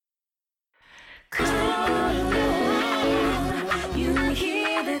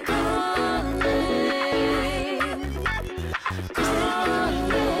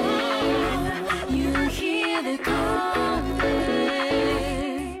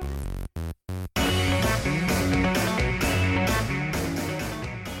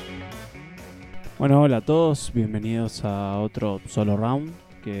Bueno, hola a todos, bienvenidos a otro solo round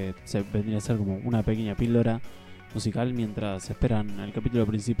que vendría a ser como una pequeña píldora musical mientras esperan el capítulo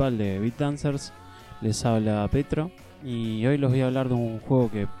principal de Beat Dancers. Les habla Petro y hoy les voy a hablar de un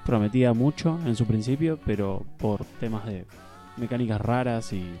juego que prometía mucho en su principio, pero por temas de mecánicas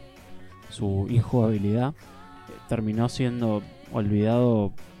raras y su injugabilidad terminó siendo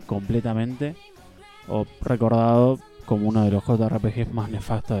olvidado completamente o recordado como uno de los JRPGs más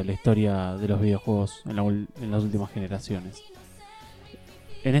nefastos de la historia de los videojuegos en las últimas generaciones.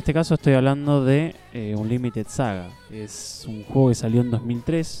 En este caso estoy hablando de Unlimited Saga. Es un juego que salió en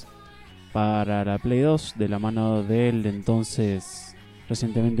 2003 para la Play 2 de la mano del entonces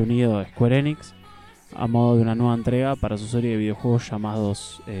recientemente unido Square Enix a modo de una nueva entrega para su serie de videojuegos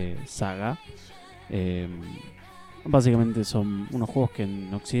llamados Saga. Básicamente son unos juegos que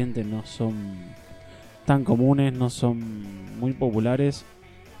en Occidente no son tan comunes, no son muy populares.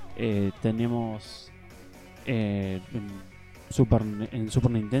 Tenemos en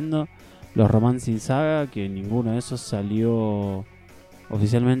Super Nintendo los Romancing Saga, que ninguno de esos salió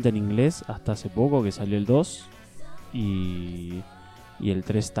oficialmente en inglés hasta hace poco, que salió el 2 y el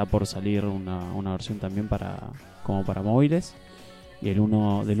 3 está por salir una versión también como para móviles. Y del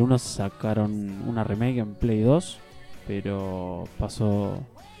 1 sacaron una remake en Play 2, pero pasó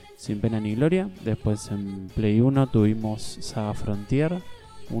sin pena ni gloria. Después en Play 1 tuvimos Saga Frontier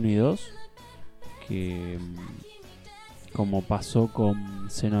 1 y 2, que como pasó con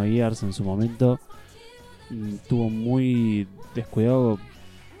Xenogears en su momento, tuvo muy descuidado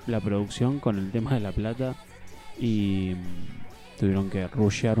la producción con el tema de la plata y tuvieron que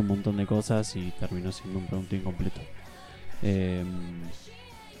rushear un montón de cosas y terminó siendo un producto incompleto.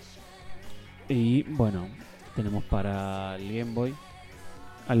 Y bueno, tenemos para el Game Boy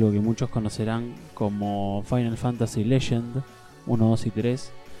algo que muchos conocerán como Final Fantasy Legend 1, 2 y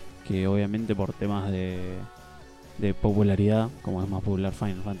 3, que obviamente por temas de popularidad, como es más popular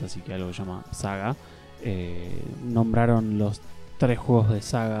Final Fantasy que algo que se llama Saga, nombraron los 3 juegos de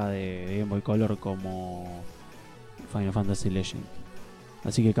Saga de Game Boy Color como Final Fantasy Legend.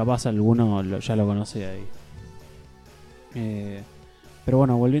 Así que capaz alguno ya lo conoce de ahí. Pero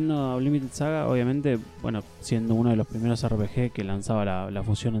bueno, volviendo a Unlimited Saga, obviamente, bueno, siendo uno de los primeros RPG que lanzaba la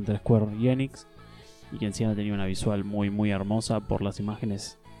fusión entre Square y Enix, y que encima tenía una visual muy muy hermosa por las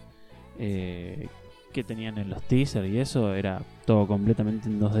imágenes que tenían en los teasers y eso, era todo completamente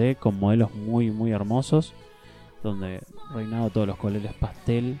en 2D con modelos muy muy hermosos, donde reinaba todos los colores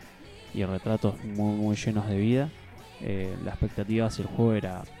pastel y retratos muy muy llenos de vida. La expectativa hacia el juego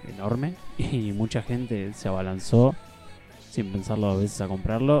era enorme y mucha gente se abalanzó sin pensarlo dos veces a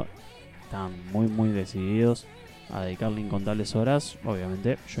comprarlo. Estaban muy muy decididos a dedicarle incontables horas,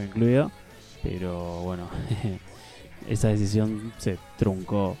 obviamente yo incluido, pero bueno, esa decisión se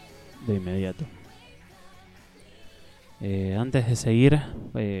truncó de inmediato. Antes de seguir,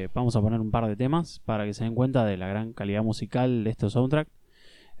 vamos a poner un par de temas para que se den cuenta de la gran calidad musical de este soundtrack.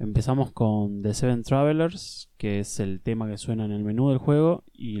 Empezamos con The Seven Travelers, que es el tema que suena en el menú del juego,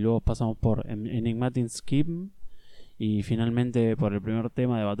 y luego pasamos por Enigmatic Scheme, y finalmente por el primer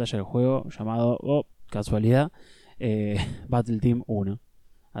tema de batalla del juego llamado, casualidad, Battle Team 1.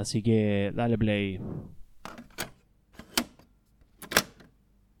 Así que dale play.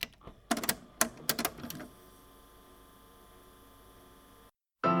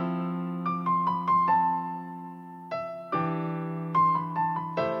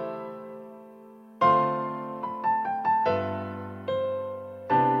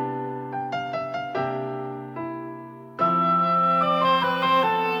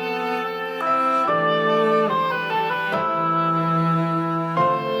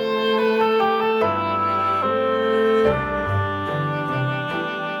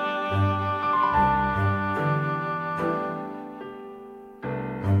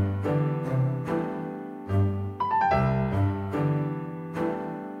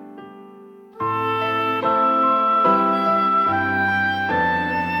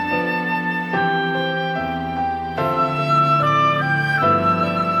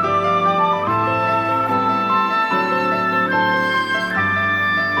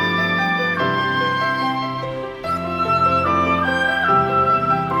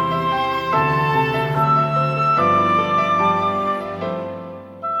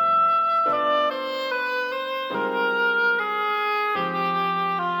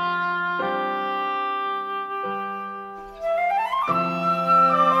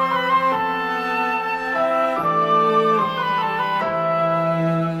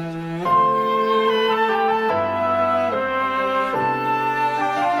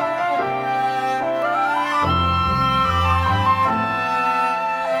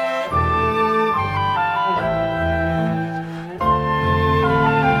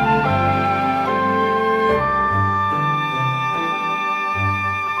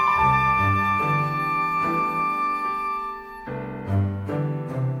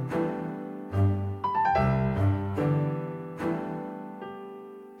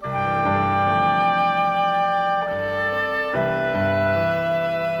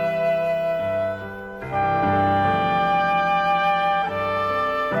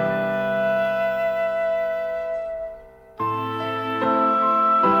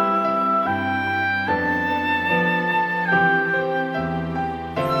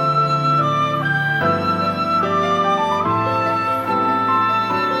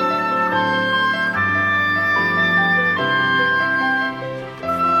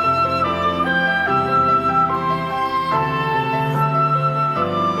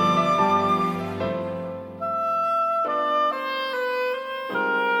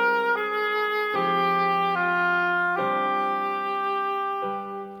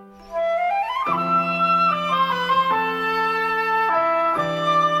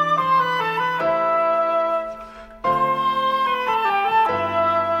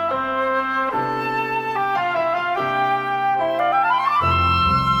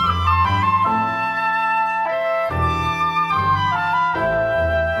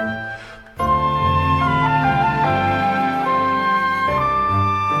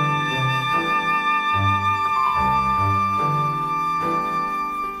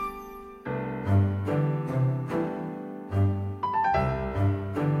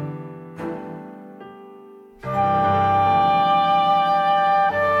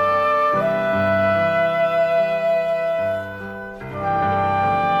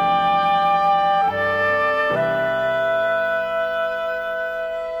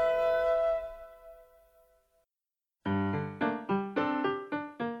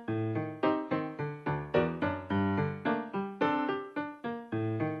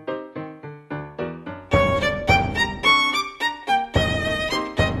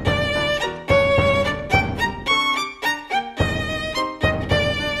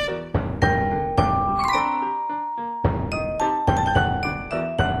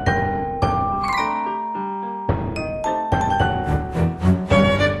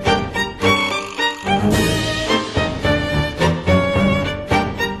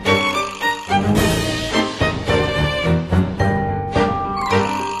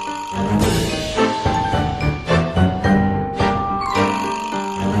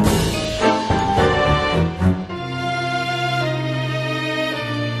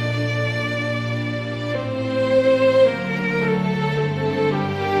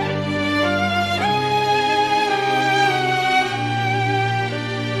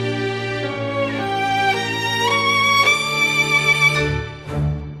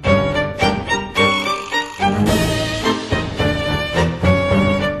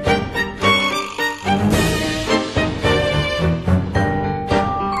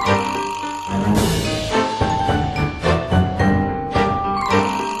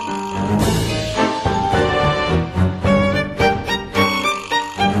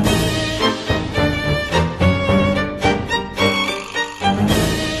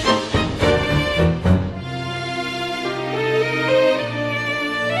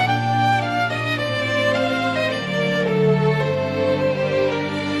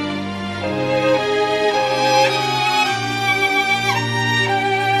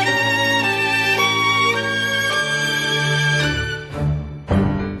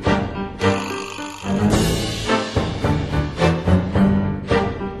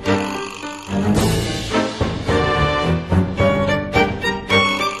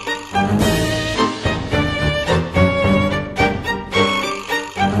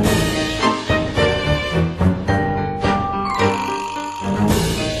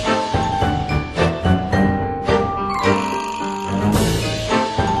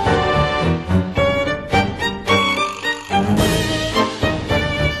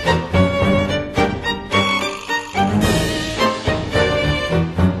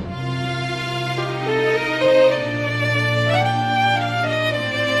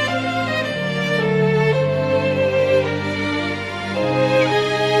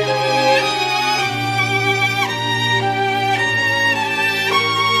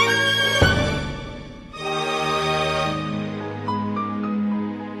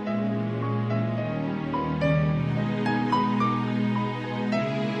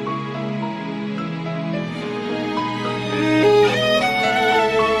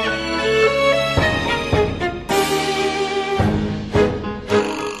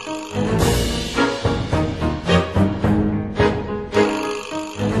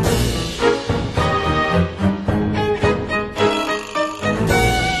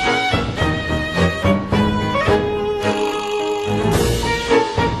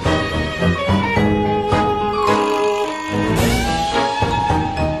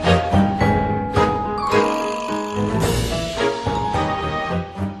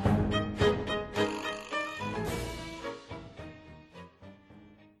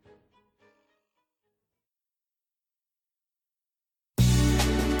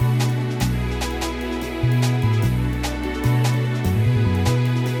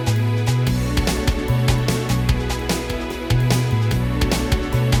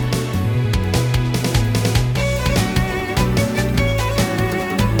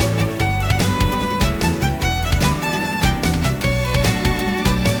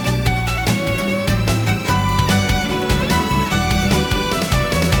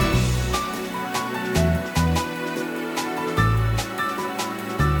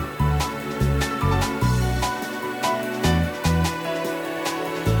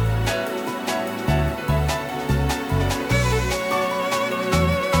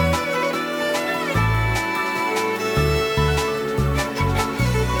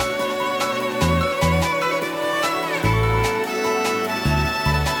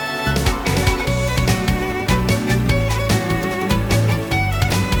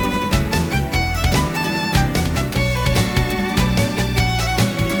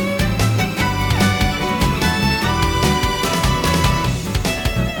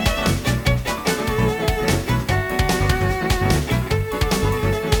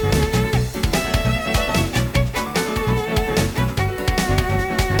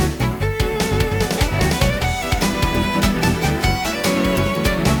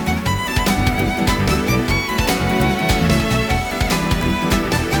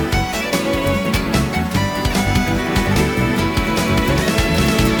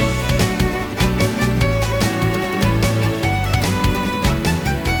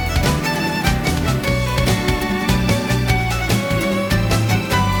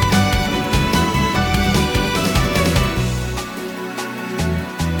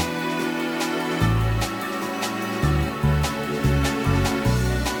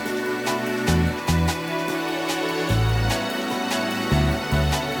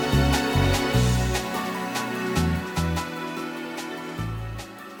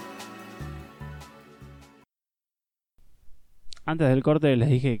 Antes del corte les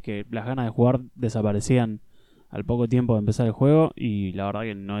dije que las ganas de jugar desaparecían al poco tiempo de empezar el juego y la verdad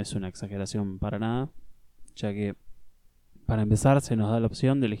que no es una exageración para nada, ya que para empezar se nos da la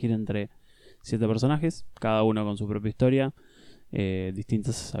opción de elegir entre 7 personajes, cada uno con su propia historia,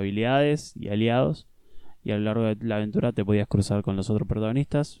 distintas habilidades y aliados, y a lo largo de la aventura te podías cruzar con los otros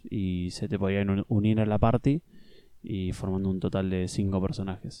protagonistas y se te podían unir a la party y formando un total de 5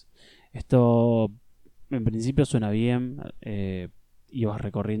 personajes. Esto en principio suena bien, ibas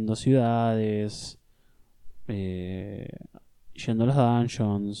recorriendo ciudades, eh, yendo a los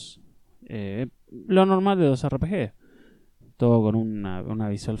dungeons, lo normal de los RPG, todo con una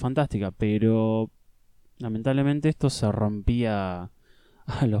visual fantástica, pero lamentablemente esto se rompía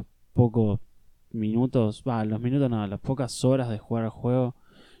a los pocos minutos, a los minutos no, a las pocas horas de jugar al juego,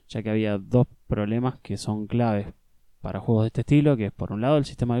 ya que había dos problemas que son claves para juegos de este estilo, que es por un lado el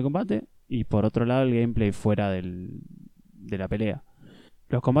sistema de combate y por otro lado el gameplay fuera de la pelea.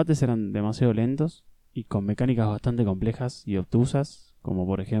 Los combates eran demasiado lentos y con mecánicas bastante complejas y obtusas, como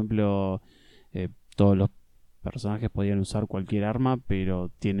por ejemplo todos los personajes podían usar cualquier arma,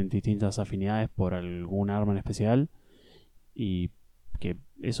 pero tienen distintas afinidades por algún arma en especial y que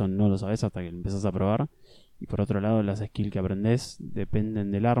eso no lo sabes hasta que lo empezás a probar. Y por otro lado, las skills que aprendes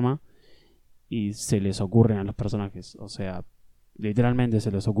dependen del arma y se les ocurren a los personajes. O sea, literalmente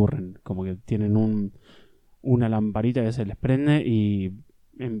se les ocurren. Como que tienen una lamparita que se les prende y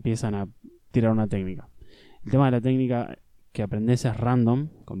empiezan a tirar una técnica. El tema de la técnica que aprendes es random,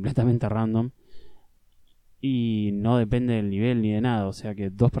 completamente random. Y no depende del nivel ni de nada. O sea que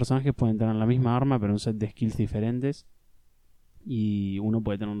dos personajes pueden tener la misma arma, pero un set de skills diferentes. Y uno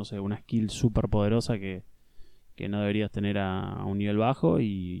puede tener, no sé, una skill súper poderosa que no deberías tener a un nivel bajo.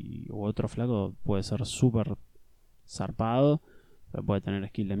 Y otro flaco puede ser súper zarpado, pero puede tener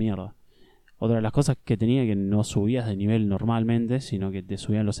skill de mierda. Otra de las cosas que tenía que no subías de nivel normalmente, sino que te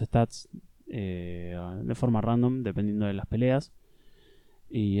subían los stats de forma random, dependiendo de las peleas.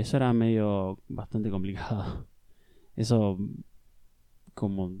 Y eso era medio bastante complicado. Eso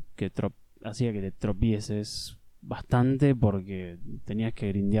como que hacía que te tropieces bastante porque tenías que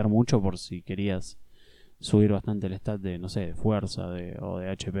grindear mucho por si querías subir bastante el stat de, no sé, de fuerza o de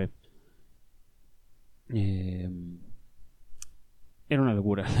HP. Era una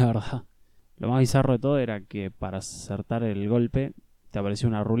locura, la verdad. Lo más bizarro de todo era que para acertar el golpe te aparecía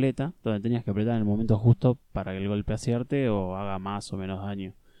una ruleta donde tenías que apretar en el momento justo para que el golpe acierte o haga más o menos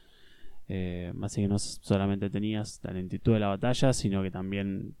daño. Así que no solamente tenías la lentitud de la batalla, sino que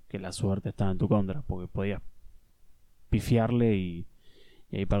también que la suerte estaba en tu contra, porque podías pifiarle y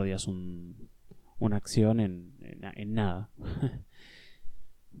ahí perdías una acción en nada.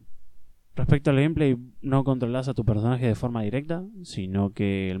 Respecto al gameplay, no controlas a tu personaje de forma directa, sino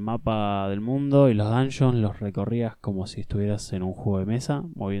que el mapa del mundo y los dungeons los recorrías como si estuvieras en un juego de mesa,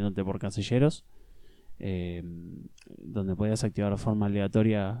 moviéndote por casilleros, donde podías activar de forma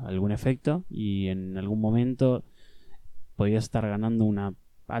aleatoria algún efecto y en algún momento podías estar ganando una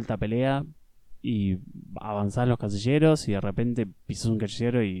alta pelea y avanzar los casilleros y de repente pisas un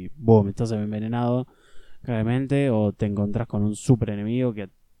casillero y boom, estás envenenado claramente, o te encontrás con un super enemigo que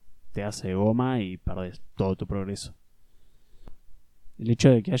te hace goma y perdés todo tu progreso. El hecho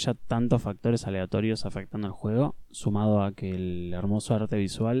de que haya tantos factores aleatorios afectando al juego, sumado a que el hermoso arte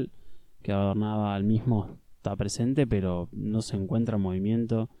visual que adornaba al mismo está presente, pero no se encuentra en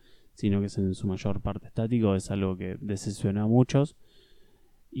movimiento, sino que es en su mayor parte estático, es algo que decepcionó a muchos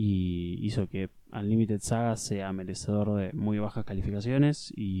y hizo que Unlimited Saga sea merecedor de muy bajas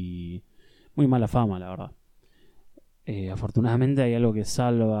calificaciones y muy mala fama, la verdad. Afortunadamente hay algo que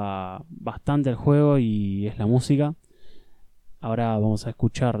salva bastante el juego y es la música. Ahora vamos a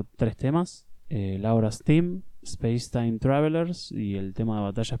escuchar 3 temas: Laura's Theme, Space Time Travelers y el tema de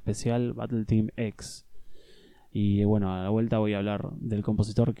batalla especial Battle Team X. Y bueno, a la vuelta voy a hablar del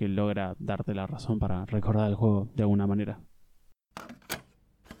compositor que logra darte la razón para recordar el juego de alguna manera.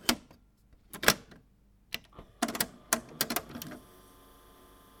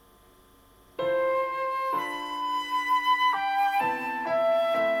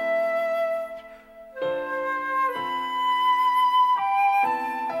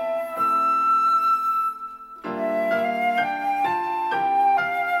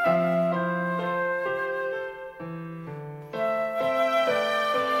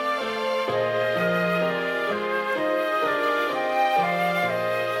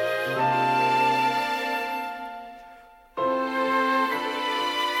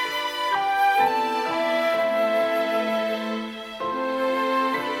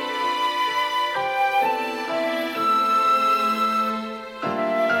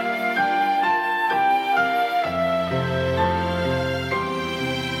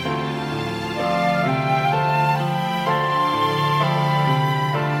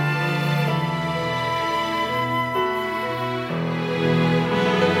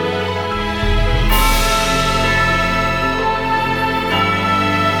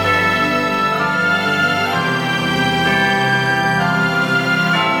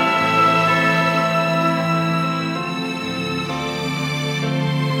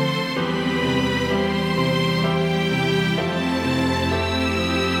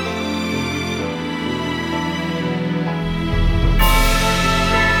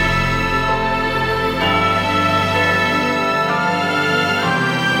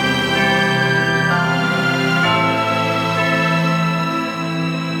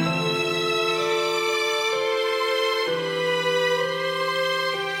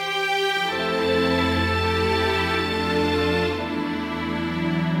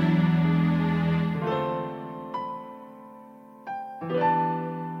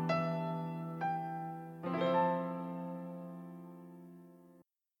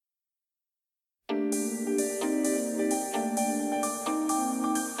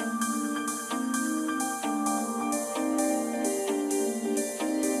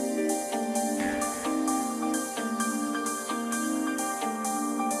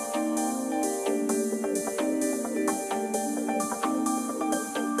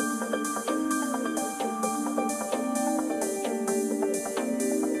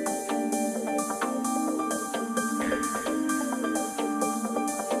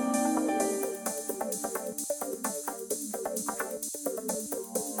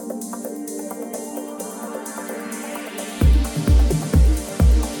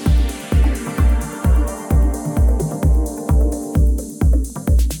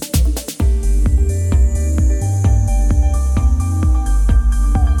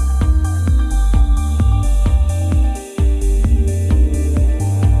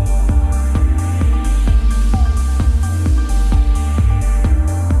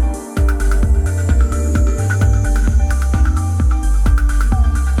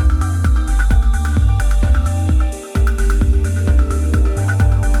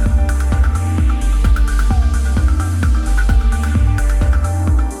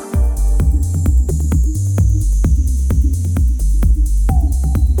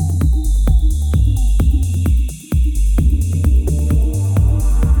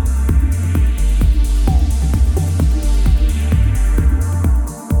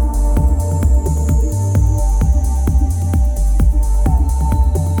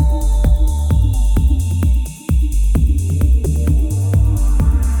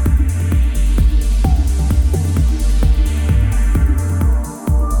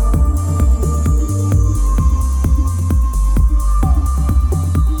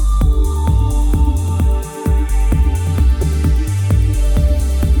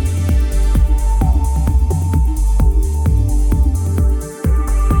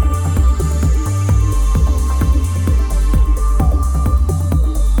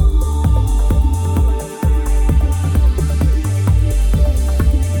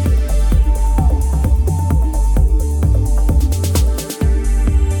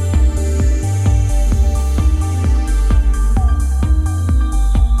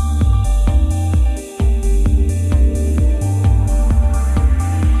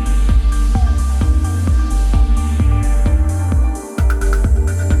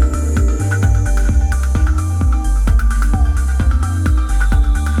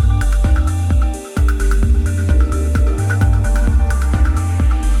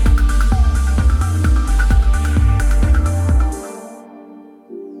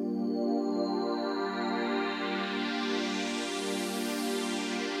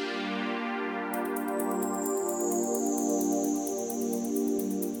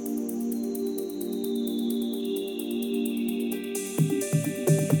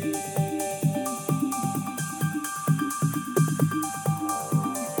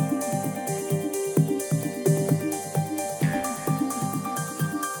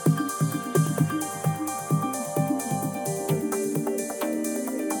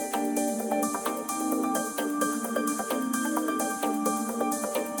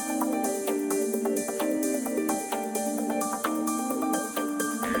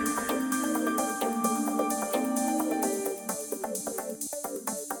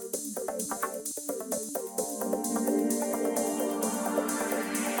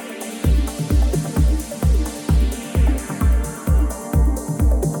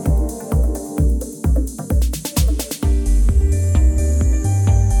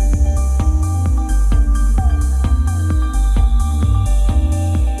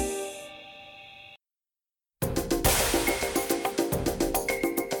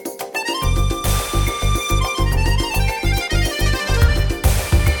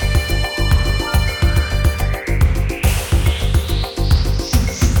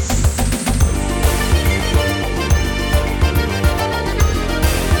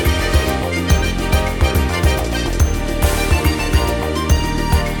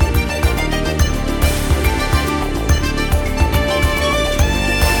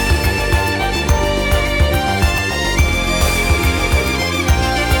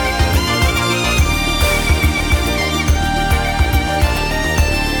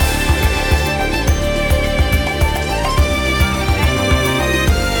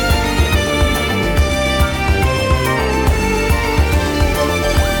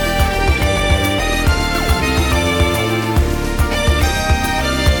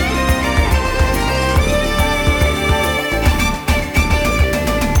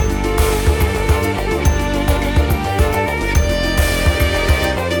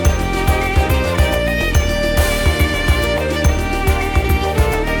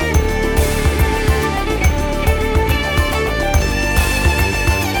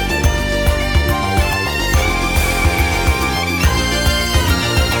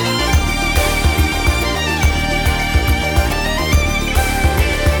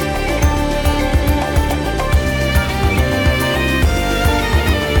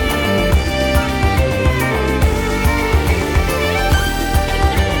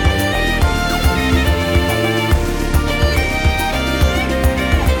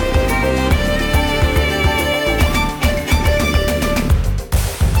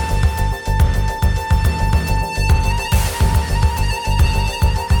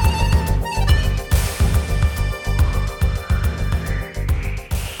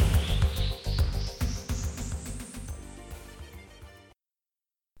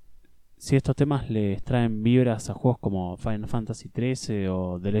 si estos temas les traen vibras a juegos como Final Fantasy XIII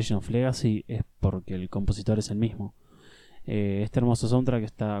o The Legend of Legacy, es porque el compositor es el mismo. Este hermoso soundtrack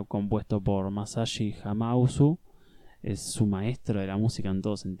está compuesto por Masashi Hamauzu, es su maestro de la música en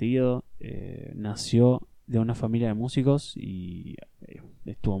todo sentido. Nació de una familia de músicos y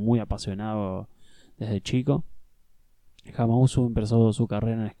estuvo muy apasionado desde chico. Hamauzu empezó su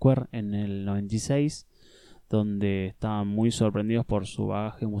carrera en Square en el 96, donde estaban muy sorprendidos por su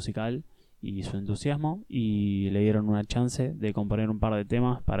bagaje musical y su entusiasmo, y le dieron una chance de componer un par de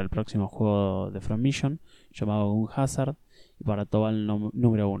temas para el próximo juego de From Mission llamado Gun Hazard y para Tobal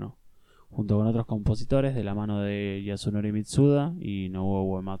número 1, junto con otros compositores de la mano de Yasunori Mitsuda y Nobuo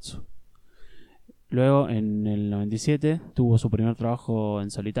Uematsu. Luego, en el 97, tuvo su primer trabajo en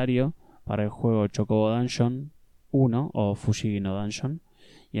solitario para el juego Chocobo Dungeon 1 o Fujigi no Dungeon,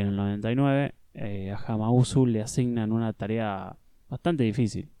 y en el 99 a Hamauzu le asignan una tarea bastante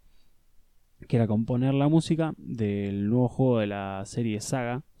difícil, que era componer la música del nuevo juego de la serie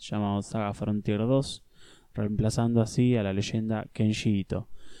Saga, llamado Saga Frontier 2, reemplazando así a la leyenda Kenji Ito,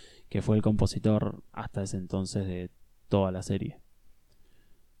 que fue el compositor hasta ese entonces de toda la serie.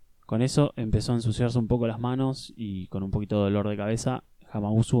 Con eso empezó a ensuciarse un poco las manos y con un poquito de dolor de cabeza,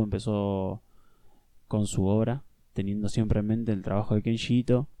 Hamauzu empezó con su obra, teniendo siempre en mente el trabajo de Kenji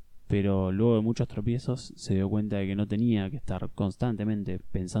Ito, pero luego de muchos tropiezos se dio cuenta de que no tenía que estar constantemente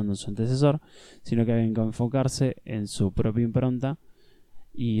pensando en su antecesor, sino que había que enfocarse en su propia impronta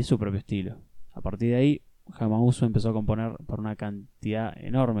y su propio estilo. A partir de ahí, Hamauzu empezó a componer por una cantidad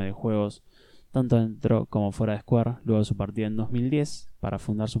enorme de juegos, tanto dentro como fuera de Square, luego de su partida en 2010 para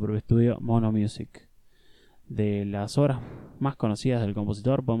fundar su propio estudio Mono Music. De las obras más conocidas del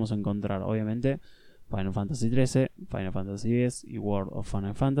compositor podemos encontrar, obviamente, Final Fantasy XIII, Final Fantasy X y World of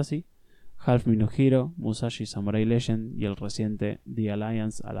Final Fantasy, Half Minute Hero, Musashi Samurai Legend y el reciente The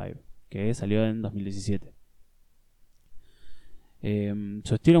Alliance Alive, que salió en 2017.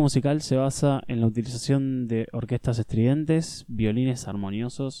 Su estilo musical se basa en la utilización de orquestas estridentes, violines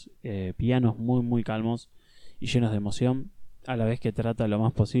armoniosos, pianos muy muy calmos y llenos de emoción, a la vez que trata lo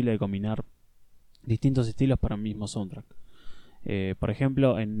más posible de combinar distintos estilos para un mismo soundtrack. Por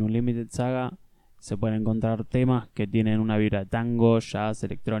ejemplo, en Unlimited Saga se pueden encontrar temas que tienen una vibra de tango, jazz,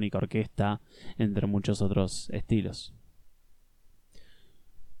 electrónica, orquesta, entre muchos otros estilos.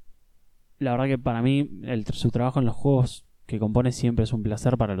 La verdad que para mí su trabajo en los juegos que compone siempre es un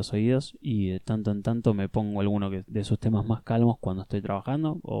placer para los oídos, y de tanto en tanto me pongo alguno de sus temas más calmos cuando estoy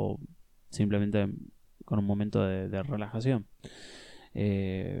trabajando o simplemente con un momento de relajación.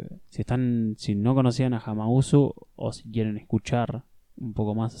 Si no conocían a Hamauzu o si quieren escuchar un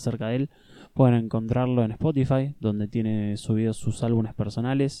poco más acerca de él, pueden encontrarlo en Spotify, donde tiene subidos sus álbumes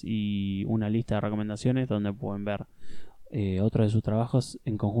personales y una lista de recomendaciones donde pueden ver otros de sus trabajos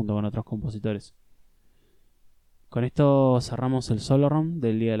en conjunto con otros compositores. Con esto cerramos el solo round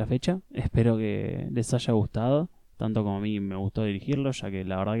del día de la fecha. Espero que les haya gustado, tanto como a mí me gustó dirigirlo, ya que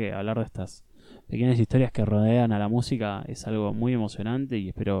la verdad que hablar de estas pequeñas historias que rodean a la música es algo muy emocionante, y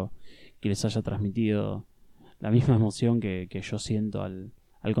espero que les haya transmitido la misma emoción que yo siento al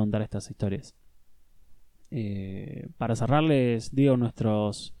contar estas historias. Para cerrar, les digo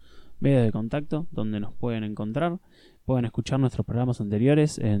nuestros medios de contacto donde nos pueden encontrar. Pueden escuchar nuestros programas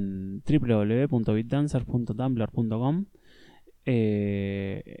anteriores en www.beatdancer.tumblr.com,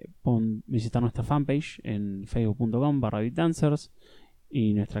 pueden visitar nuestra fanpage en facebook.com/beatdancers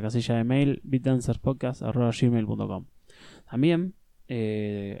y nuestra casilla de mail beatdancerspodcast@gmail.com. También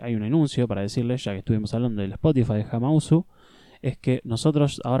hay un anuncio para decirles, ya que estuvimos hablando del Spotify de Hamauzu, es que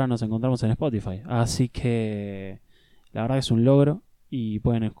nosotros ahora nos encontramos en Spotify, así que la verdad que es un logro, y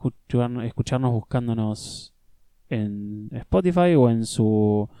pueden escucharnos buscándonos en Spotify o en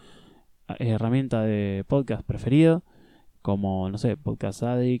su herramienta de podcast preferido, como, no sé, Podcast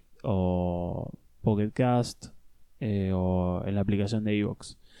Addict o Pocket Cast, o en la aplicación de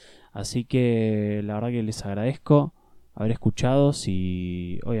iVoox. Así que la verdad que les agradezco haber escuchado.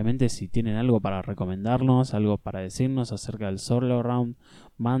 Obviamente si tienen algo para recomendarnos, algo para decirnos acerca del Solo Round,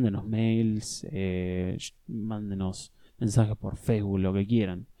 mándenos mails, mándenos mensajes por Facebook, lo que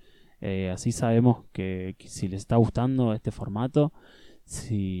quieran. Así sabemos que si les está gustando este formato,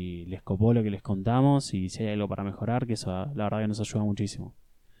 si les copó lo que les contamos y si hay algo para mejorar, que eso la verdad que nos ayuda muchísimo.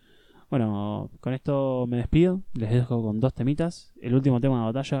 Bueno, con esto me despido, les dejo con dos temitas: el último tema de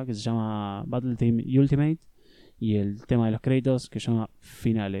batalla, que se llama Battle Team Ultimate, y el tema de los créditos, que se llama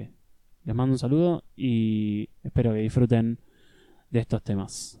Finale. Les mando un saludo y espero que disfruten de estos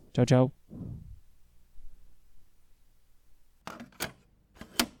temas. Chau chau.